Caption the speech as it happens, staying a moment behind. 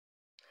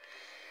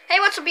Hey,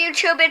 what's up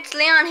YouTube, it's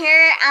Leon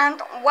here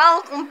and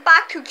welcome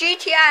back to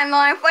GTA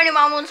Online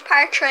 21 Ones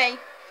Part 3.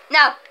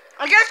 Now,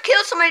 I just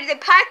killed somebody, they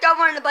parked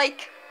over on the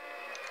bike.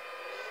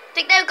 I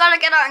think they've got to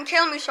get out and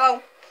kill me,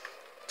 so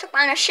took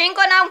my machine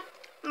gun out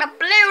and I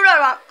blew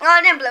them up. Well,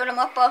 I didn't blow them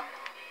up, but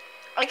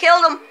I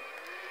killed him.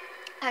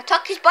 I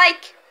took his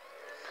bike,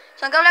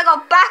 so I'm gonna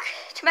go back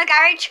to my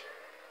garage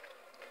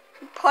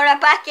and put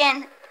it back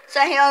in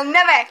so he'll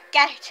never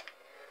get it.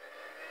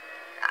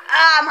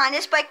 Ah man,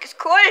 this bike is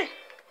cool.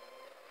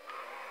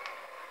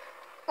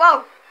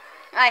 Whoa,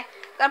 right,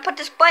 gotta put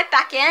this bike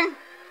back in.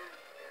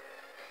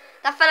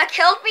 That fella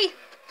killed me,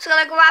 so I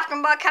gotta go after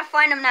him, but I can't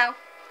find him now,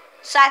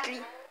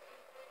 sadly.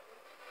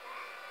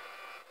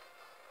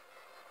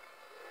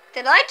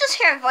 Did I just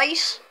hear a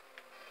voice?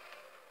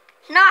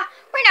 Nah,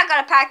 we're not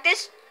gonna park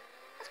this.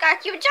 Let's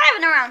gotta keep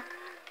driving around.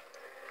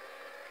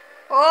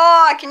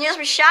 Oh, I can use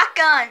my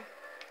shotgun.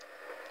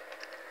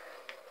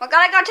 We're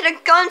gonna go to the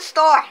gun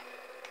store.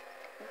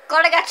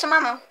 Gotta get some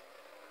ammo.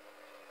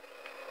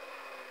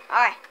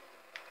 Alright.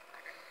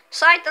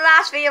 Sorry, the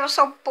last video was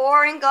so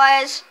boring,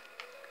 guys.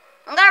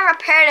 I'm gonna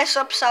repair this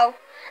up, so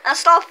I'm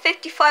still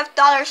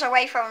 $55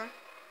 away from him.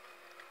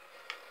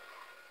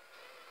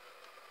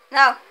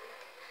 No.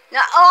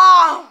 No.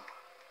 Oh!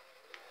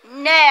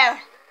 No.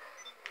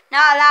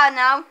 Not allowed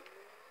now.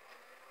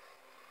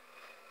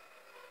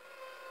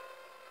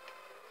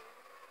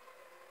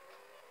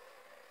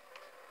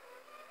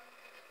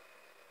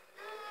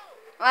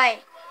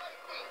 Right.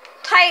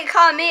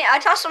 I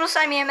thought someone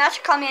sent me a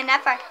message, called me an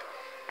effort.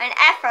 An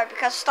effort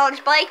because I stole his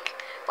bike.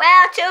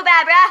 Well, too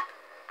bad, bruh.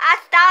 I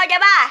stole your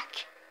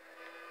bike.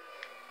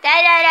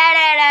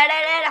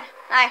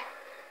 Right.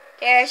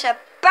 There's a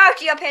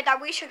bounty up here that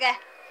we should get.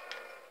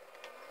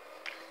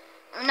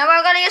 You know what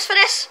we're gonna use for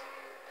this?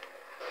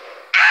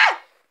 Ah!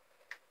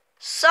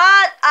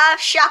 Sawed-off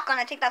shotgun.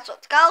 I think that's what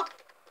it's called.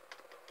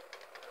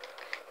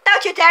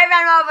 Don't you dare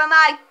run over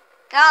my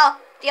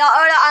the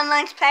other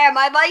online player,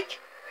 my bike.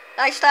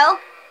 That I stole.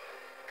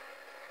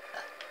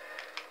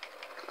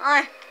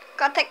 Alright,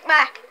 gotta take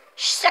my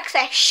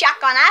sexy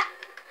shotgun out.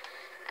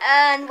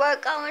 And we're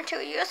going to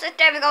use it.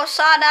 There we go,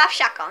 sawed-off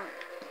shotgun.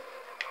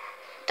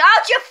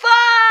 Don't you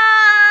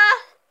fall!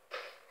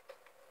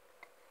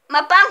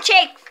 My bum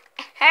cheek.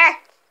 Here.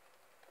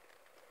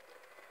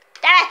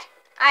 Damn it.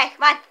 Alright,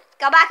 come on.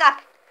 Go back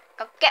up.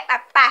 Go get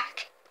my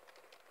back.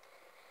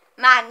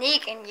 Man,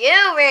 Negan,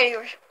 you really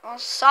were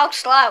so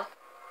slow.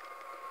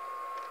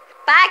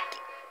 Back.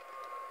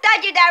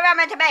 Don't you dare run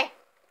into me.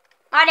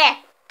 Come on in.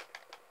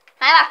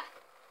 Come up.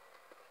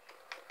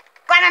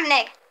 Grab him,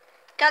 Nick.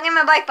 Go get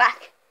my bike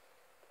back.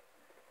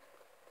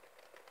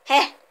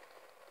 Hey.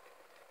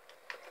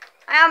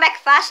 I'll make it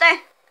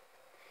faster.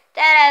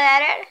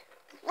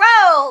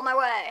 Roll my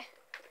way.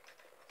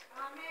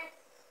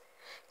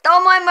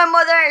 Don't mind my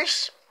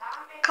mother's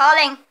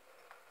calling.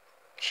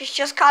 She's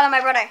just calling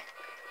my brother.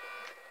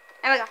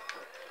 There we go.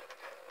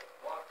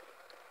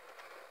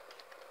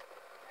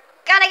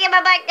 Gotta get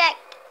my bike back.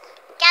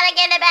 Gotta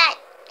get it back.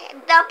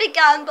 Don't be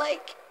gone,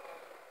 bike.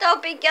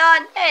 Don't be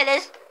gone. There it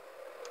is.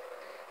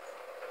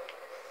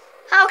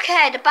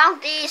 Okay, the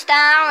bounty's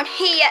down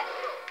here.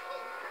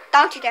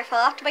 Don't you dare fall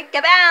off the bike.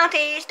 The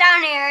bounty's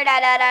down here. Da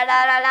da da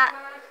da da da.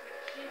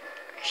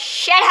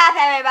 Shut up,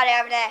 everybody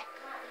over there.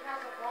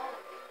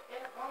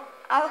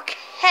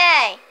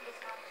 Okay.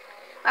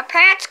 My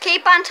parents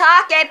keep on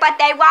talking, but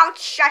they won't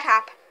shut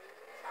up.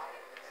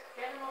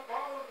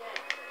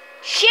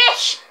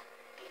 Shish!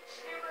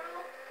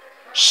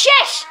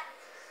 Shish!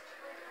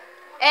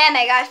 Oh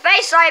my gosh,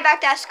 very sorry about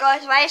that,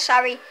 guys. Very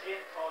sorry.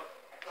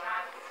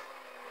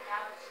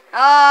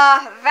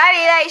 Oh,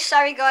 very, very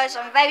sorry, guys.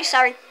 I'm very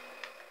sorry.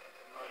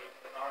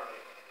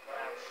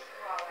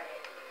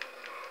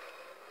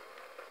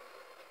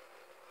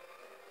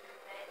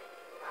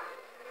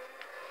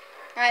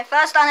 Alright,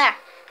 first on there.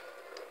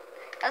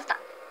 That's done.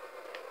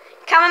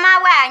 Coming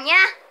my way,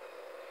 yeah?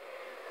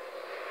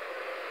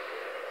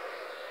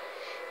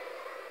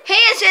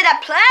 Here's in a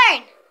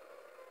plane.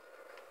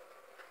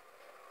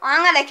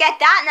 I'm gonna get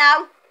that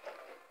now.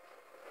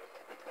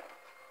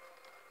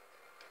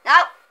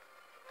 Nope.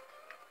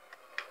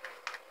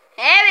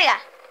 Here we go.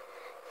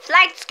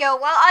 Flight school.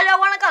 Well, I don't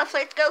want to go to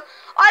flight school.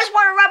 I just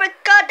want to rub a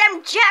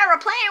goddamn jet or a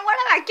plane or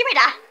whatever. Give me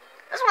that.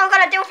 That's what I'm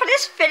gonna do for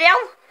this video.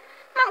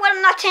 Man, well,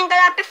 I'm not thinking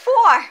of that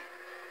before.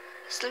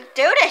 Let's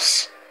do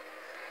this.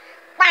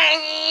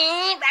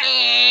 Bang,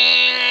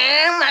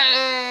 bang,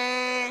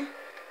 bang.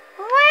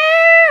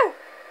 Woo!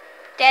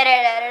 Da da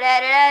da da da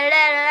da da da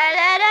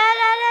da da da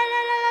da.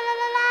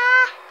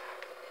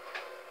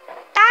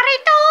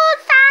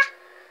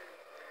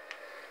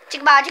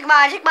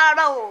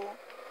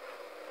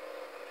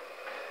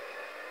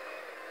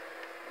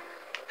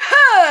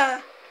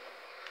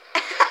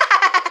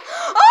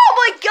 Oh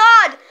my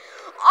god!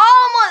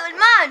 Oh my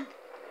man!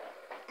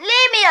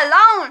 Leave me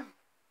alone!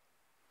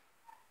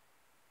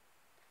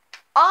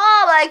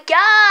 Oh my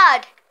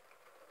god!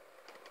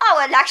 Oh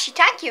well, actually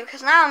thank you,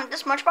 because now I'm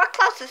this much more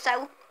closer,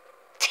 so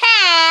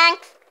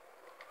thanks!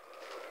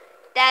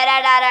 Da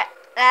da da da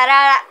da da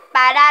da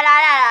da da da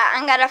da.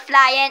 I'm gonna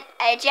fly in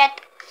a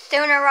jet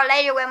sooner or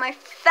later when my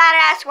fat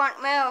ass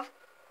won't move.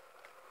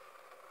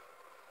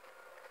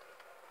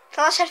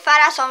 So I said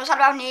fat ass, so I was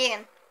talking about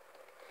Negan.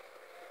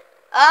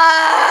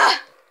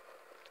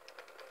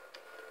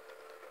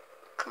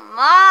 Come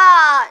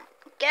on,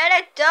 get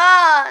it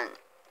done.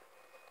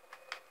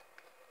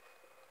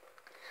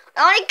 I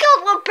only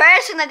killed one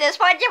person at this.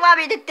 What do you want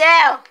me to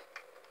do?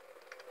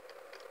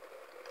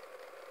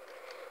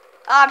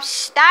 I'm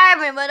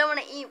starving, but I don't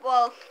want to eat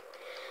while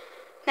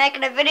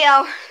making a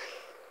video.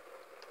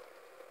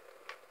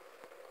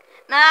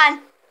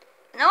 Man,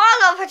 you know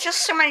what I love? It's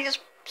just somebody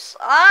just.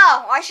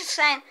 Oh, I should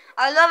say.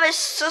 I love it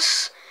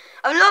just.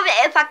 I love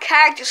it if a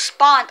car just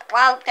spawned.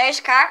 Well, there's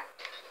a car.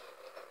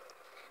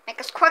 Make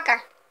us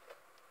quicker.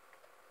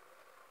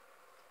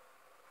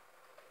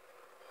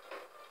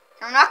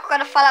 I'm not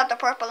gonna fall out the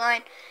purple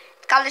line.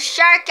 It's called a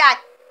shortcut.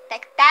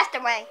 That's the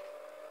way.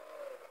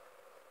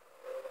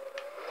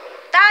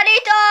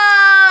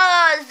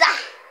 Doritos!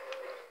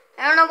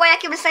 I don't know why I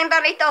keep saying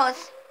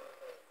Doritos.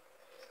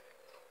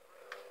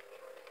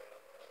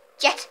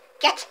 Jet,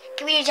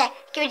 give me a jet,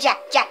 jet.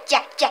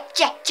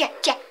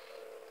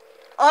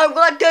 I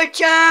want the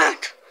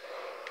jet.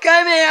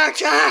 Give me a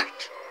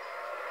jet.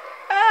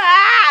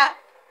 Ah!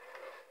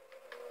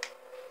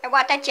 I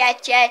want a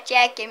jet.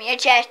 Give me a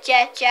jet.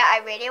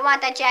 I really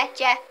want a jet.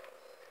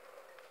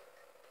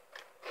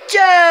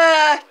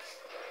 Jet!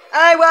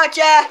 I want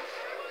jet.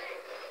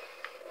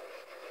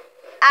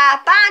 A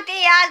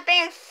bounty has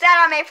been set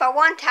on me for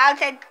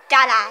 $1,000.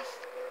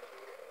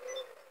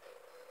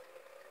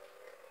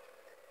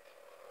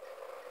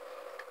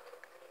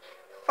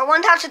 For $1,000? Who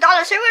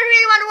would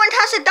really want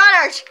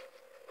 $1,000?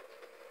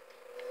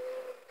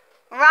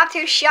 Rob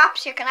 2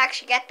 shops, you can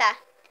actually get that.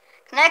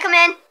 Can I come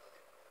in?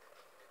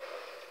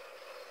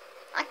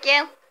 Thank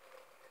you.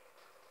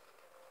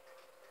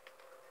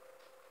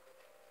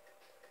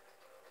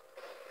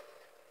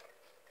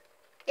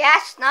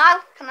 Yes,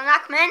 no? Can I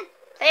not come in?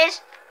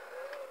 Please?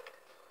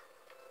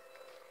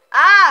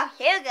 Oh,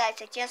 you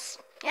guys are just,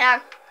 no.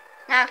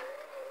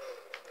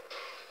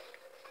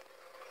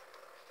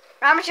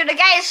 Remember to the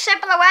guy is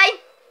simple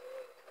away.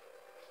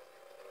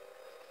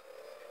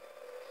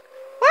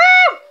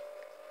 Woo!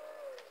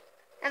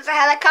 There's a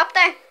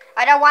helicopter.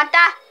 I don't want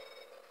that.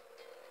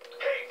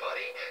 Hey,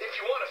 buddy,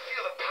 if you want to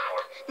feel the power.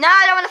 No,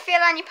 I don't want to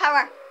feel any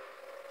power.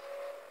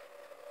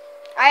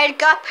 I already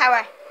got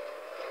power.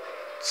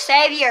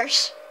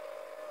 Saviors.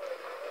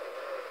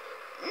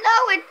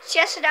 No, it's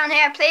just down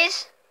here,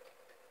 please.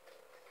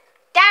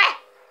 There!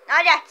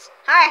 Not yet.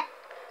 Alright.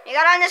 You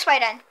got on this way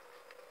then.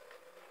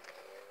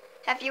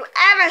 Have you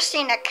ever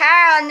seen a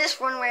car on this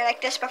runway like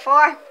this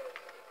before?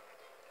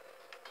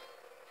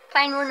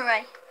 Plain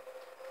runway.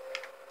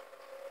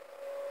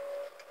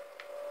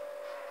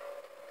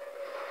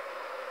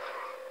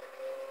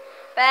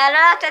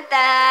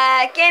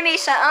 Ba-da-da-da. Give me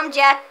some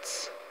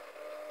jets.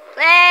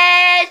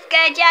 Let's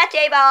get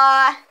jetty,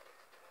 boy.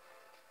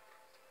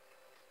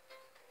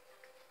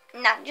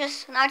 No,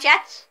 just no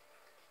jets.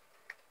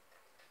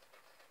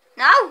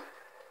 No. I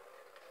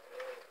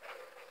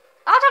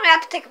thought we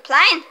had to take a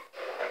plane.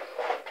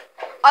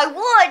 I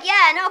would,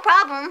 yeah, no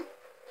problem.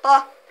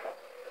 But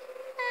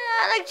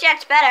I like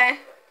jets better.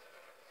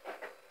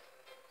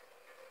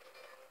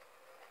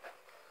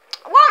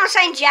 What am I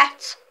saying?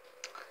 Jets.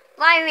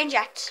 Flying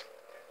jets.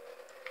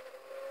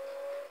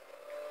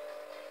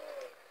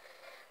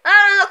 Well,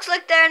 it looks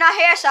like they're not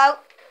here, so.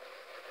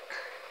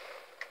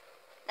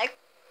 Like,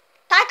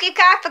 thank you,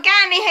 car, for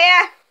getting me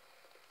here.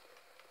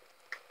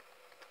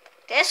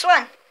 This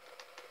one.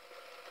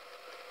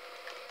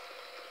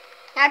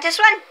 Not this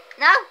one.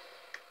 No.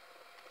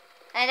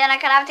 And then I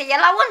can have the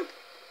yellow one.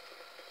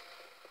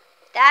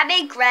 That'd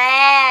be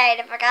great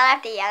if I could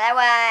have the yellow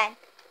one.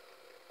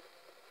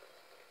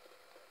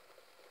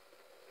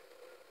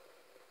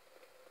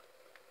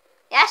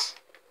 Yes?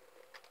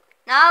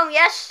 No,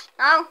 yes,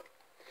 no.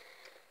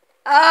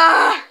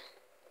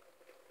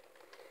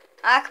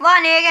 Come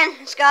on, Negan,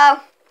 let's go.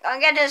 Go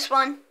and get this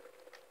one.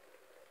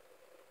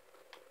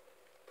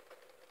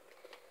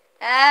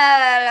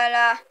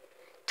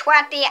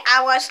 20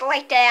 hours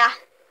later.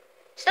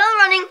 Still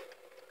running.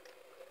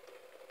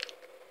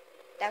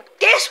 Now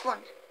this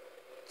one.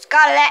 It's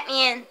gotta let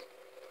me in.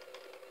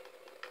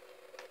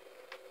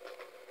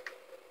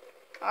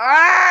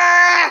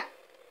 Let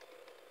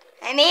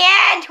me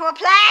into a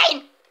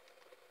plane.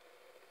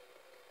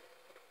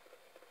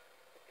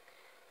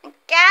 The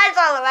guy's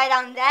all the way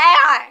down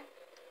there.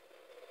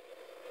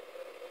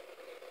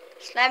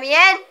 Just let me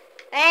in.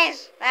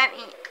 Please let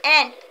me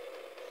in.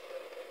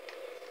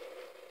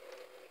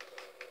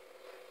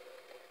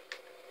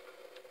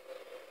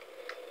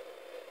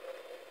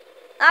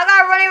 I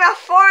got running about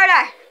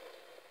further.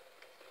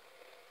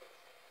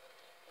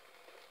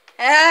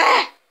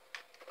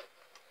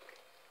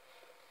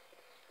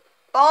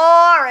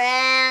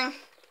 Boring.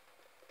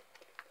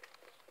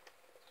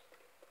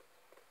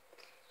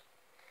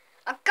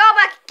 I'll go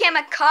back and get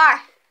my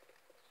car.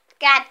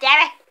 God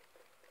damn it.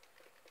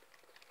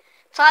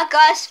 So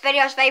guys, this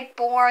video is very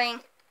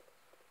boring.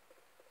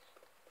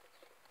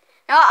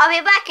 No, I'll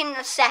be back in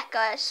a sec,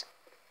 guys.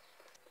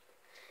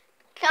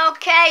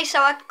 Okay, so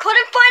I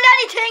couldn't find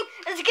anything.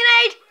 There's a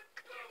grenade.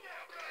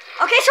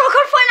 Okay, so I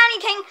couldn't find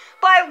anything,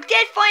 but I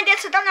did find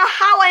this. I don't know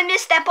how I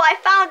missed it, but I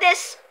found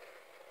this.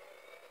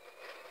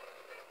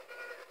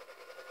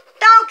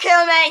 Don't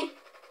kill me.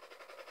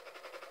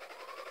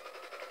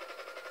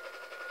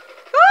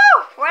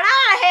 Woo! We're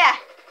out of here.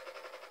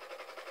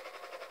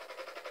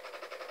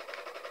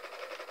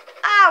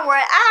 Ah, we're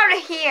out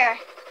of here.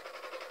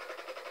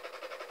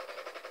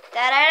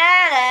 Da da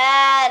da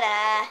da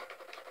da.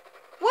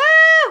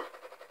 Woo!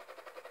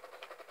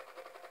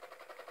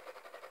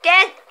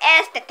 This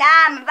is the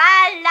time of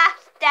our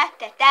lives. Da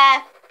da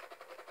da.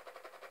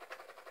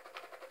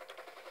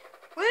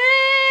 Woo!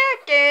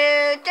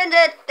 Do do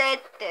do do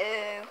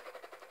do.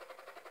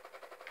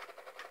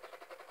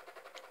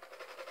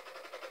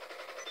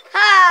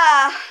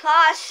 Ah,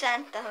 Los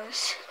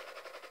Santos.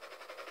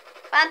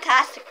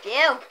 Fantastic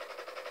view.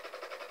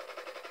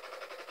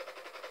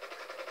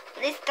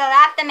 Please still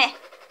after me.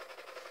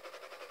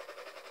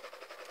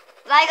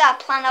 I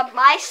got a plan up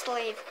my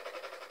sleeve.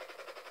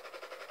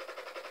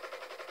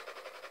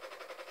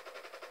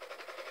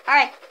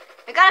 Alright,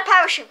 we got a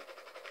parachute.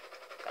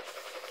 Gotta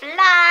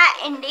fly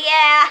in the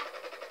air.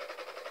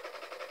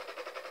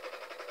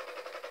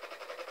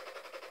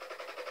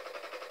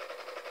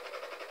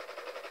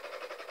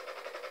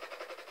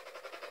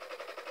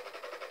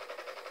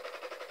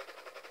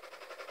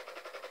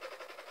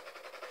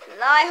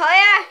 Fly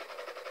higher.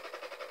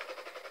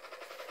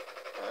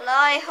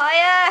 Fly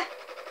higher.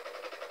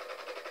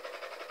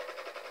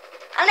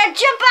 And then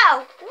jump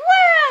out. Woo!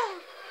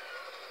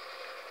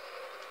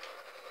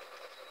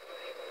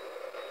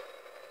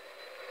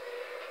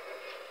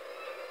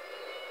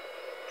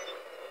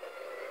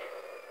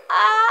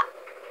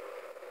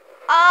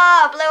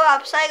 Oh, blew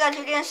up. Sorry guys,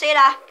 you didn't see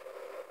that.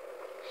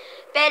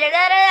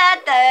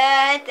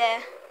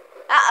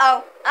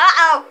 Uh-oh.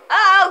 Uh-oh.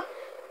 Uh-oh.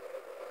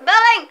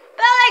 Building!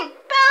 Building!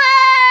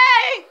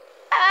 Building!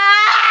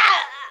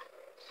 Ah!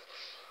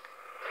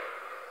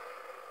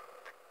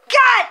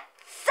 God!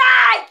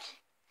 Side!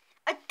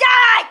 I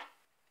died!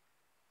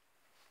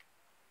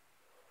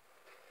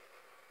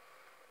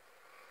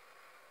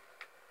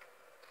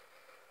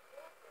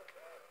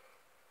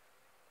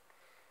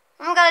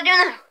 What am I gonna do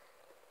now?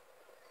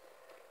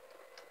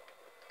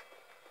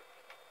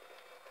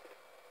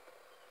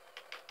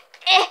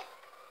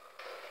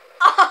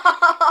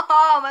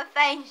 Oh, my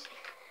face.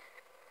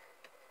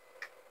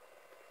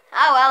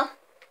 Oh well.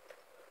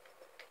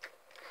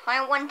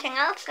 Find one thing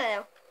else to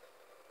do.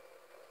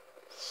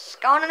 Let's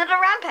go on another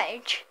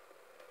rampage.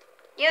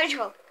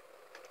 Usual.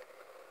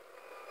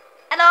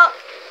 Hello.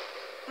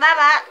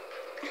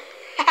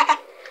 Bye-bye.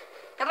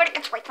 Nobody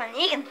gets wait for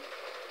Negan.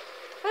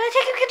 Well, I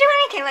think you could do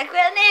anything like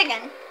with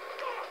Negan.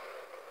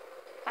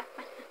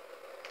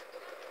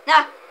 No.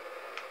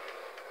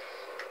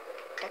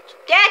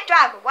 Get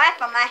drive away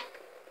from me.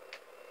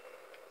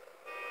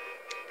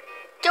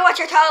 Do what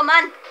you're told,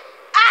 man.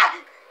 Ah!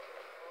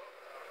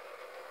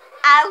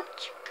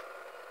 Ouch.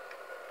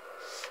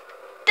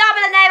 Stop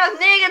in the name of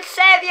Negan's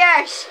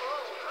saviors.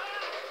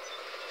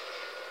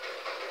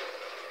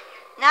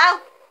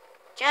 No?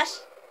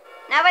 Just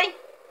nobody?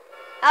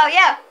 Oh,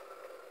 yeah.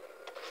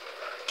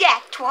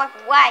 Get drive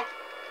away.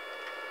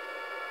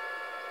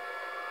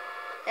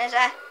 There's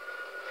a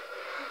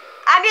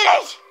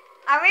ambulance.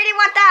 I really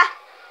want that.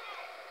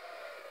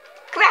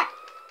 Come here.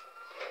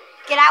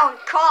 Get out and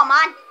call,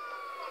 man.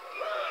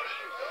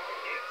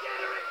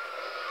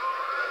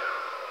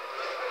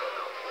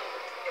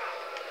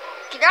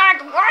 Get out of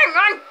the way,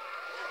 man.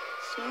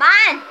 It's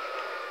mine.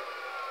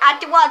 I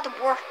do all the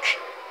work.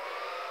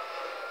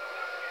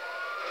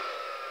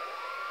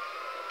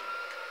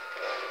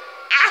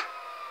 Ah.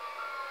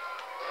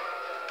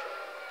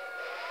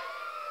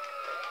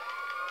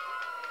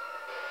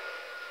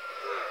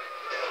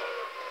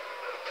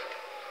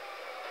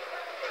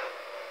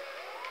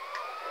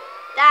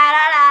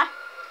 Da-da-da.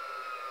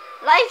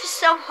 Life is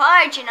so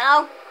hard, you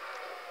know.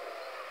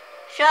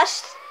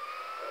 Just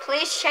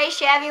police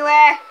chase you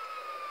everywhere.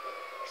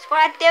 Just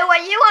want to do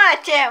what you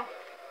want to do.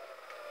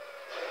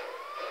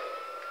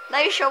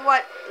 Let you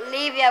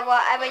leave you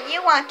whatever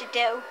you want to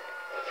do.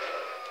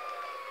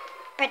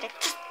 But it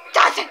just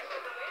doesn't.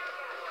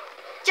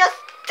 Just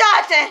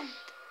doesn't.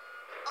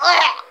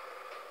 Ugh.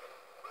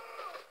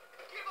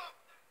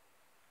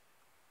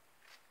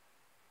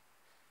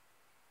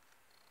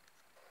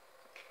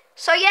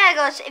 So yeah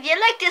guys, if you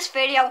like this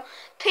video,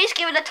 please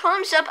give it a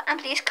thumbs up and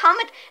please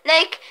comment,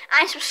 like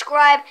and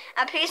subscribe,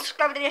 and please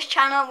subscribe to this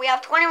channel. We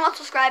have 21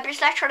 subscribers.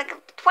 Let's try to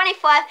get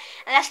 25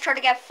 and let's try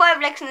to get 5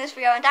 likes in this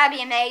video, and that'd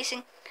be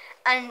amazing.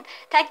 And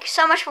thank you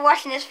so much for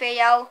watching this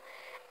video,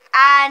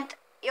 and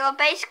you'll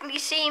basically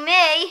see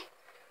me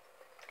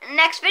in the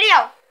next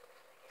video.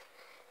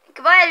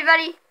 Goodbye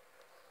everybody.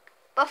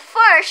 But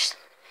first,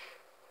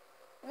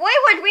 why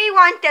would we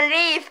want to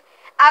leave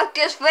out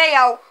this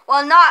video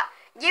while not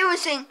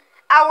using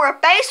our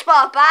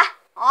baseball bat?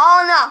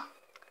 Oh no.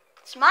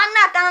 It's man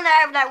not down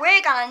there over there.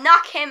 We're gonna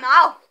knock him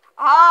out.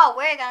 Oh,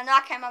 we're gonna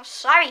knock him out.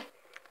 Sorry.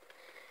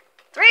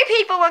 3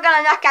 people we're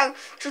gonna knock out.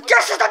 So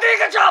this is the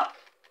Negan job.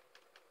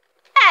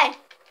 Hey,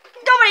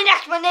 nobody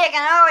next to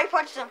Negan. I already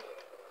punched him.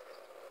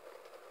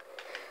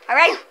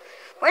 Alright,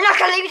 we're not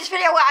gonna leave this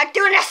video without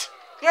doing this.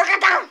 You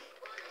get down.